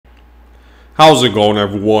How's it going,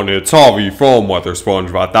 everyone? It's Harvey from Weather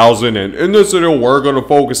Sponge 5000, and in this video we're going to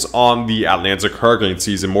focus on the Atlantic hurricane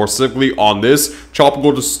season, more specifically on this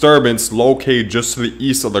tropical disturbance located just to the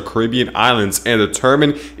east of the Caribbean islands, and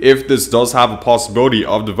determine if this does have a possibility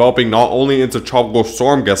of developing not only into Tropical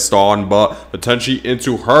Storm Gaston but potentially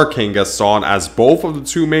into Hurricane Gaston, as both of the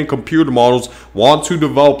two main computer models want to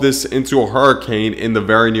develop this into a hurricane in the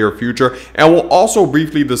very near future. And we'll also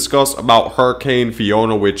briefly discuss about Hurricane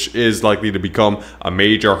Fiona, which is likely to become a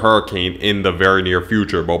major hurricane in the very near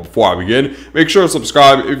future. But before I begin, make sure to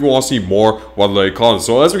subscribe if you want to see more weather-related content.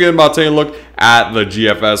 So let's begin by taking a look at the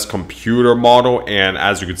GFS computer model, and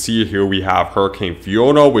as you can see here, we have Hurricane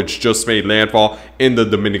Fiona, which just made landfall in the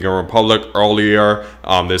Dominican Republic earlier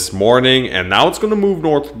this morning, and now it's going to move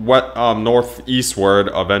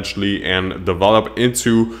northeastward eventually and develop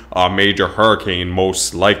into a major hurricane,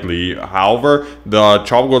 most likely. However, the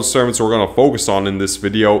tropical disturbance we're going to focus on in this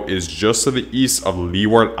video is just to the east of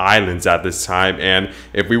Leeward Islands at this time, and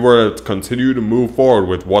if we were to continue to move forward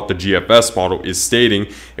with what the GFS model is stating,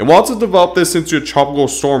 it wants to develop this into a tropical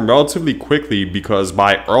storm relatively quickly, because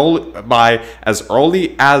by as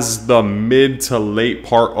early as the mid to late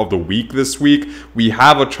part of the week this week, we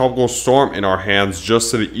have a tropical storm in our hands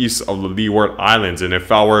just to the east of the Leeward Islands. And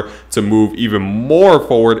if I were to move even more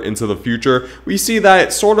forward into the future, we see that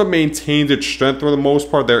it sort of maintains its strength for the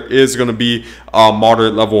most part. There is going to be a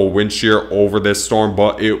moderate level of wind shear over this storm,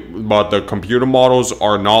 but the computer models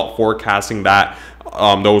are not forecasting that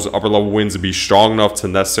those upper level winds to be strong enough to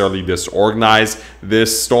necessarily disorganize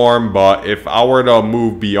this storm. But if I were to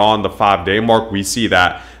move beyond the 5-day mark, we see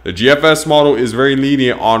that the GFS model is very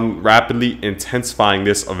lenient on rapidly intensifying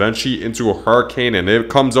this eventually into a hurricane, and it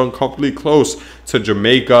comes uncomfortably close to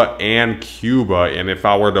Jamaica and Cuba. And if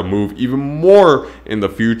I were to move even more in the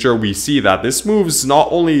future, we see that this moves not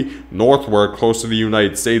only northward close to the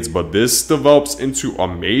United States, but this develops into a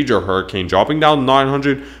major hurricane, dropping down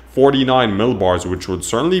 949 millibars, which would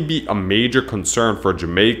certainly be a major concern for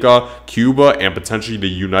Jamaica, Cuba, and potentially the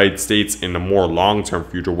United States in the more long-term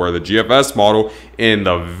future, where the GFS model in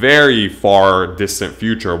the very far distant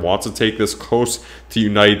future wants to take this close to the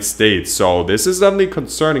United States. So this is definitely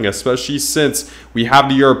concerning, especially since we have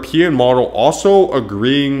the European model also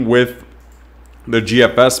agreeing with the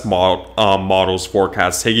GFS model's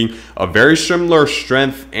forecast, taking a very similar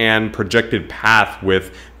strength and projected path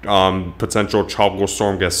with potential Tropical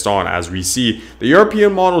Storm Gaston. As we see, the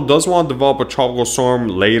European model does want to develop a tropical storm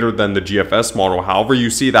later than the GFS model. However, you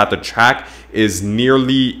see that the track is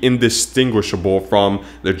nearly indistinguishable from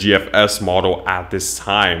the GFS model at this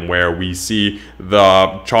time, where we see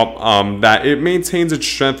that it maintains its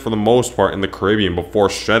strength for the most part in the Caribbean before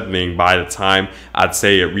strengthening by the time I'd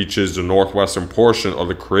say it reaches the northwestern portion of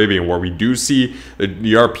the Caribbean, where we do see the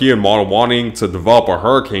European model wanting to develop a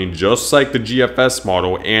hurricane just like the GFS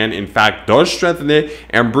model, and in fact does strengthen it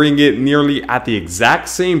and bring it nearly at the exact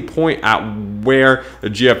same point at where the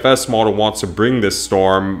GFS model wants to bring this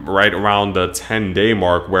storm, right around the 10-day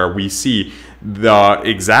mark, where we see the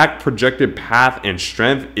exact projected path and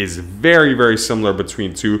strength is very, very similar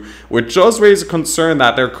between two, which does raise a concern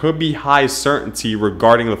that there could be high certainty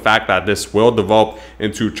regarding the fact that this will develop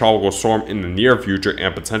into a tropical storm in the near future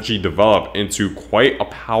and potentially develop into quite a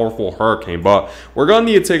powerful hurricane. But we're going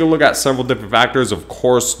to need to take a look at several different factors. Of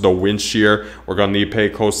course, the wind shear we're going to need to pay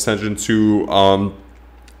close attention to.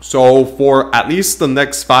 So for at least the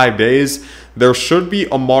next 5 days, there should be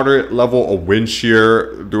a moderate level of wind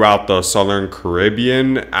shear throughout the southern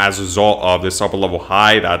Caribbean as a result of this upper level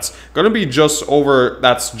high that's going to be just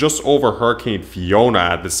over Hurricane Fiona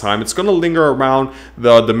at this time. It's going to linger around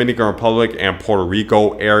the Dominican Republic and Puerto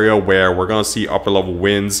Rico area, where we're going to see upper level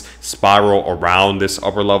winds spiral around this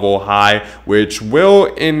upper level high, which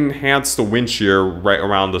will enhance the wind shear right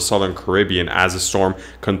around the southern Caribbean as the storm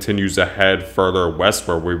continues to head further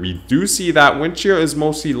westward, where we do see that wind shear is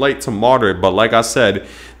mostly light to moderate. But like I said,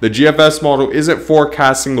 the GFS model isn't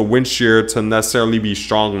forecasting the wind shear to necessarily be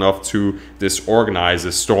strong enough to disorganize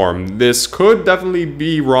this storm. This could definitely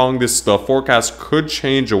be wrong. The forecast could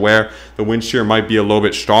change where the wind shear might be a little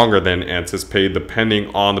bit stronger than anticipated, depending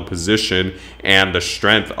on the position and the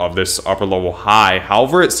strength of this upper level high.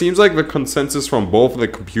 However, it seems like the consensus from both of the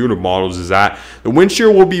computer models is that the wind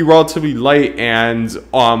shear will be relatively light and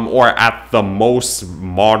or at the most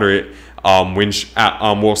moderate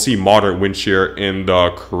we'll see moderate wind shear in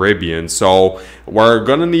the Caribbean. So we're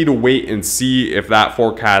gonna need to wait and see if that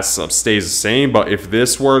forecast stays the same. But if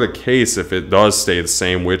this were the case, if it does stay the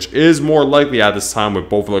same, which is more likely at this time with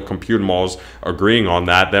both of the computer models agreeing on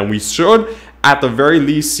that, then we should at the very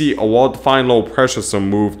least see a well-defined low pressure system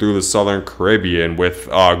move through the southern Caribbean, with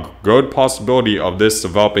a good possibility of this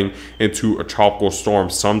developing into a tropical storm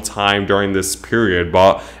sometime during this period.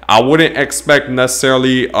 But I wouldn't expect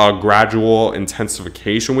necessarily a gradual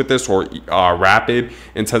intensification with this, or rapid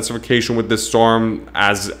intensification with this storm,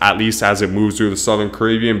 at least as it moves through the southern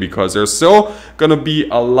Caribbean, because there's still going to be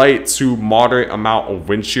a light to moderate amount of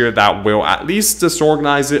wind shear that will at least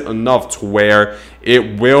disorganize it enough to where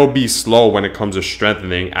it will be slow when it comes to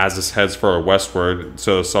strengthening as this heads further westward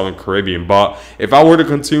to the southern Caribbean. But if I were to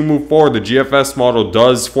continue to move forward, the GFS model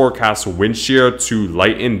does forecast wind shear to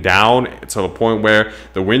lighten down to the point where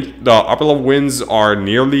the upper level winds are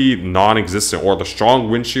nearly non-existent, or the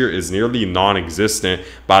strong wind shear is nearly non-existent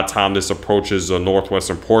by the time this approaches the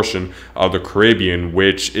northwestern portion of the Caribbean,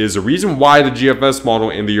 which is a reason why the GFS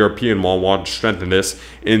model and the European model want to strengthen this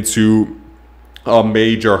into a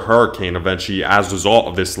major hurricane eventually as a result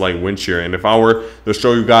of this light wind shear. And if I were to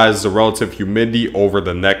show you guys the relative humidity over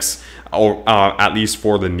the next, at least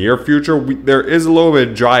for the near future, there is a little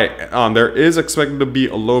bit dry. There is expected to be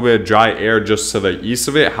a little bit of dry air just to the east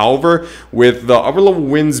of it. However, with the upper level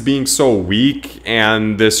winds being so weak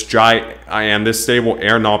and this stable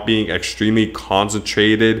air not being extremely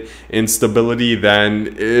concentrated in stability,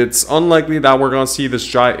 then it's unlikely that we're going to see this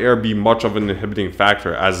dry air be much of an inhibiting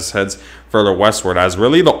factor as it heads further westward, as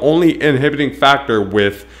really the only inhibiting factor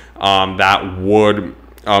with that would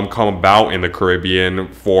come about in the Caribbean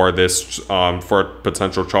for this for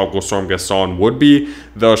potential tropical storm Gaston would be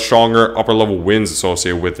the stronger upper level winds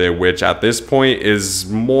associated with it, which at this point is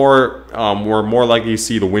more we're more likely to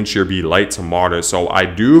see the wind shear be light to moderate. So I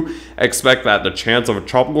do expect that the chance of a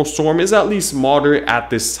tropical storm is at least moderate at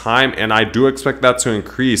this time, and I do expect that to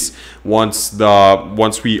increase once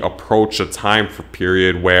we approach a time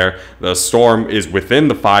period where the storm is within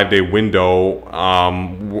the 5-day window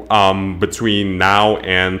between now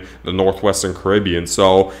and the northwestern Caribbean.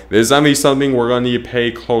 So this is definitely something we're going to need to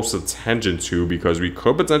pay close attention to, because we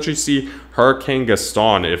could potentially see Hurricane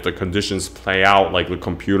Gaston if the conditions play out like the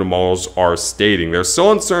computer models are stating. There's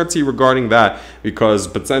still uncertainty regarding that, because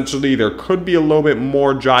potentially there could be a little bit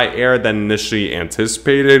more dry air than initially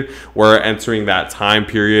anticipated. We're entering that time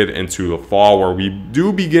period into the fall where we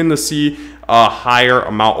do begin to see a higher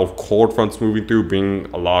amount of cold fronts moving through, bringing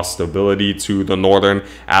a lot of stability to the northern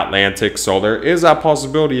Atlantic. So there is that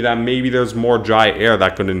possibility that maybe there's more dry air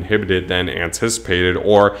that could inhibit it than anticipated,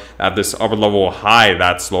 or that this upper level high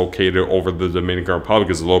that's located over the Dominican Republic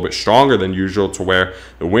is a little bit stronger than usual, to where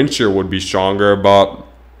the wind shear would be stronger. But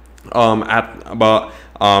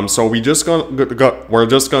so we're just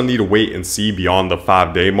gonna need to wait and see beyond the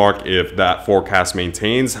 5-day mark if that forecast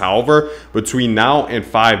maintains. However, between now and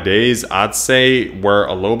 5 days, I'd say we're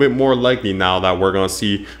a little bit more likely now that we're gonna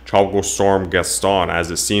see Tropical Storm Gaston,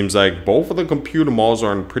 as it seems like both of the computer models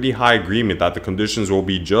are in pretty high agreement that the conditions will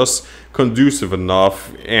be just conducive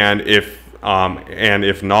enough, and if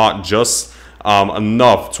not just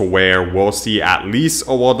enough to where we'll see at least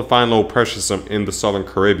a well-defined low pressure system in the southern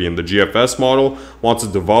Caribbean. The GFS model wants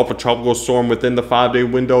to develop a tropical storm within the 5-day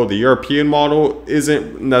window. The European model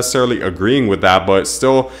isn't necessarily agreeing with that, but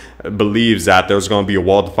still believes that there's going to be a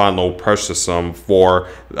well-defined low pressure system for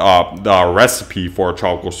the recipe for a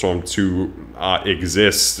tropical storm to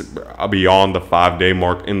exist beyond the 5-day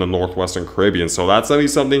mark in the northwestern Caribbean. So that's definitely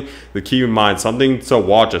something to keep in mind, something to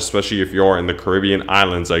watch, especially if you're in the Caribbean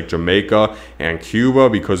islands like Jamaica and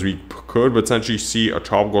Cuba, because we could potentially see a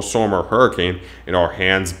tropical storm or hurricane in our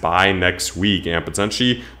hands by next week, and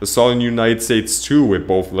potentially the southern United States too, with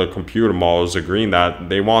both of the computer models agreeing that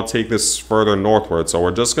they want to take this further northward. So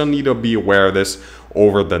we're just going to need to be aware of this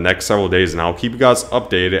over the next several days, and I'll keep you guys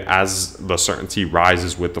updated as the certainty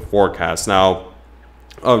rises with the forecast. Now,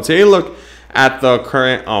 take a look at the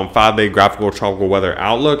current 5-day graphical tropical weather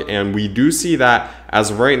outlook, and we do see that as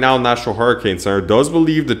of right now, National Hurricane Center does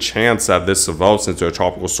believe the chance that this develops into a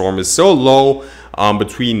tropical storm is still low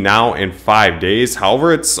between now and 5 days.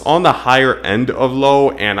 However, it's on the higher end of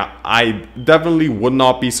low, and I definitely would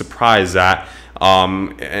not be surprised that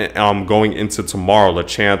going into tomorrow, the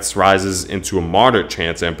chance rises into a moderate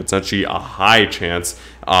chance and potentially a high chance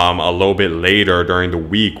a little bit later during the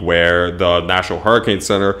week, where the National Hurricane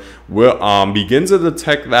Center will begin to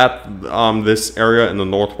detect that this area in the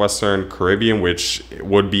northwestern Caribbean, which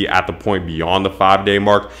would be at the point beyond the 5-day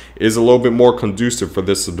mark, is a little bit more conducive for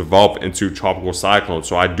this to develop into tropical cyclone.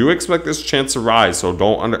 So I do expect this chance to rise, so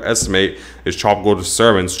don't underestimate this tropical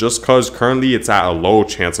disturbance just because currently it's at a low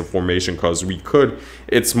chance of formation, because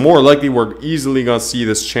it's more likely we're easily going to see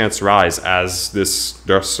this chance rise as this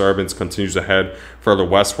disturbance continues to head further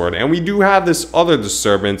westward. And we do have this other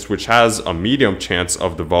disturbance which has a medium chance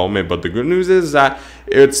of development, but the good news is that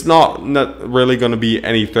it's not really going to be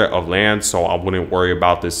any threat of land, so I wouldn't worry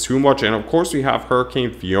about this too much. And of course we have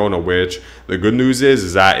Hurricane Fiona, which the good news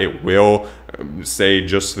is that it will stay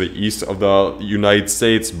just to the east of the United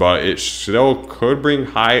States, but it still could bring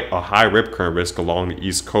a high rip current risk along the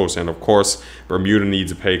east coast. And of course Bermuda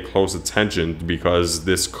needs to pay close attention because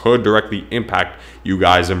this could directly impact you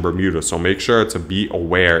guys in Bermuda, so make sure to be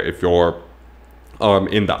aware if you're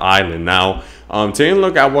in the island. Now taking a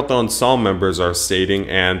look at what the ensemble members are stating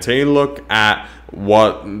and taking a look at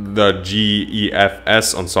what the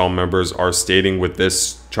GEFS ensemble members are stating with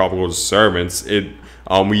this tropical disturbance,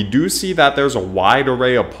 we do see that there's a wide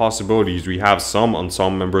array of possibilities. We have some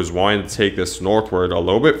ensemble members wanting to take this northward a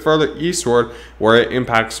little bit further eastward where it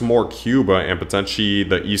impacts more Cuba and potentially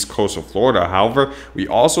the east coast of Florida. However, we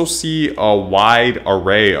also see a wide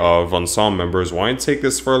array of ensemble members wanting to take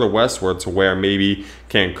this further westward to where maybe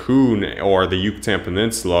Cancun or the Yucatan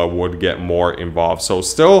Peninsula would get more involved. So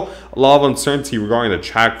still a lot of uncertainty regarding the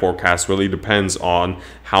track forecast. Really depends on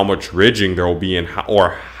how much ridging there will be and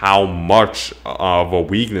how much of a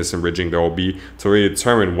weakness in ridging there will be to really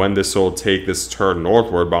determine when this will take this turn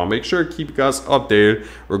northward. But I'll make sure to keep you guys updated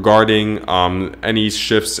regarding any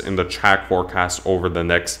shifts in the track forecast over the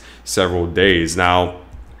next several days. Now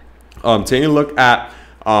taking a look at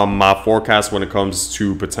my forecast when it comes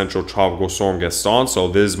to potential Tropical Storm Gaston. So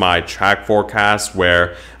this is my track forecast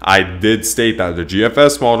where I did state that the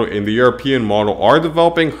GFS model and the European model are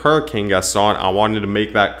developing Hurricane Gaston. I wanted to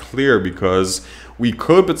make that clear because we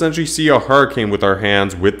could potentially see a hurricane with our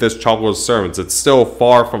hands with this tropical disturbance. It's still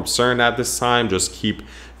far from certain at this time. Just keep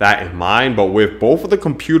that in mind. But with both of the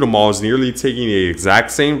computer models nearly taking the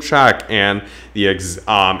exact same track and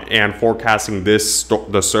forecasting this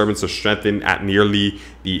disturbance to strengthen at nearly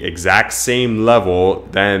the exact same level,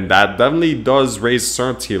 then that definitely does raise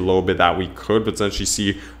certainty a little bit that we could potentially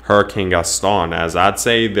see Hurricane Gaston. As I'd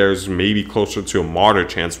say there's maybe closer to a moderate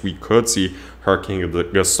chance we could see Hurricane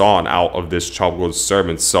Gaston out of this tropical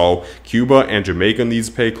disturbance. So Cuba and Jamaica needs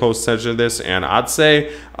to pay close attention to this, and I'd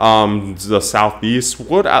say the southeast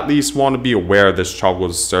would at least want to be aware of this tropical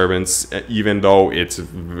disturbance, even though it's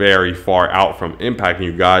very far out from impacting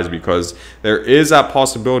you guys, because there is that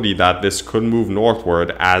possibility that this could move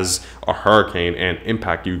northward as a hurricane and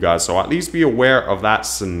impact you guys. So at least be aware of that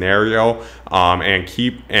scenario,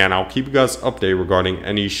 and I'll keep you guys updated regarding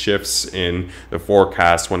any shifts in the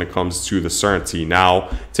forecast when it comes to the certainty. Now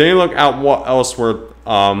taking a look at what else we're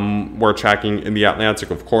tracking in the Atlantic,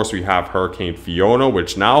 of course we have Hurricane Fiona,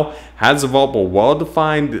 which now has developed a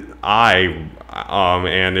well-defined eye,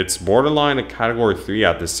 and it's borderline a category 3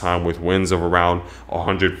 at this time with winds of around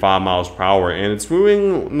 105 miles per hour, and it's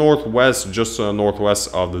moving northwest, just to the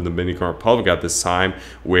northwest of the Dominican Republic at this time,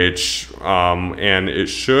 which and it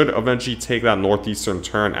should eventually take that northeastern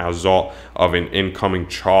turn as a result of an incoming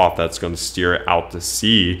trough that's going to steer it out to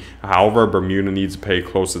sea. However, Bermuda needs to pay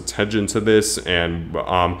close attention to this, and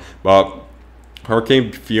but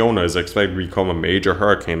Hurricane Fiona is expected to become a major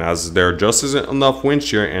hurricane as there just isn't enough wind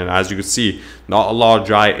shear, and as you can see, not a lot of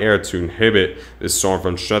dry air to inhibit this storm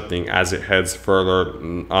from strengthening as it heads further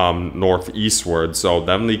northeastward. So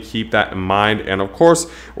definitely keep that in mind. And of course,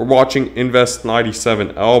 we're watching Invest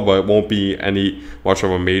 97L, but it won't be much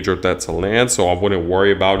of a major threat to land, so I wouldn't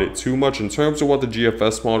worry about it too much. In terms of what the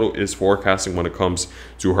GFS model is forecasting when it comes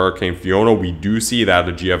to Hurricane Fiona, we do see that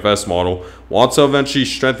the GFS model wants to eventually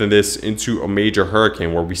strengthen this into a major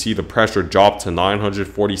hurricane, where we see the pressure drop to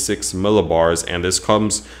 946 millibars, and this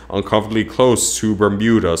comes uncomfortably close to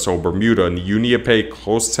Bermuda. So Bermuda, and you need to pay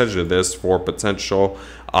close attention to this for the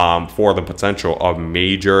potential of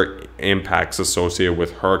major impacts associated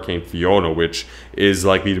with Hurricane Fiona, which is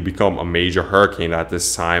likely to become a major hurricane at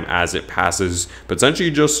this time as it passes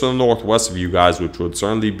potentially just to the northwest of you guys, which would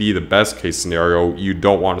certainly be the best case scenario. You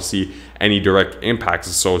don't want to see any direct impacts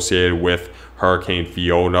associated with Hurricane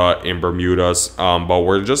Fiona in Bermuda's, but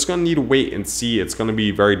we're just going to need to wait and see. It's going to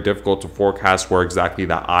be very difficult to forecast where exactly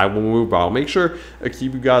that eye will move, but I'll make sure to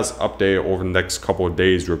keep you guys updated over the next couple of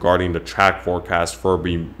days regarding the track forecast for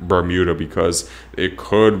Bermuda, because it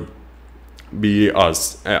could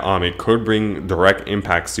it could bring direct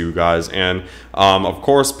impacts to you guys. And of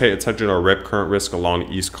course, pay attention to rip current risk along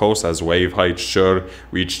the east coast, as wave height should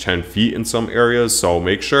reach 10 feet in some areas. So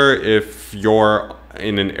make sure, if you're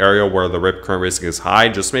in an area where the rip current risk is high,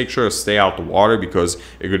 just make sure to stay out the water, because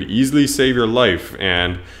it could easily save your life.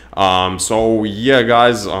 And so yeah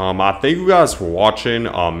guys, I thank you guys for watching.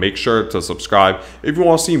 Make sure to subscribe if you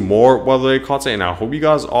want to see more weather content, and I hope you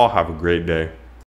guys all have a great day.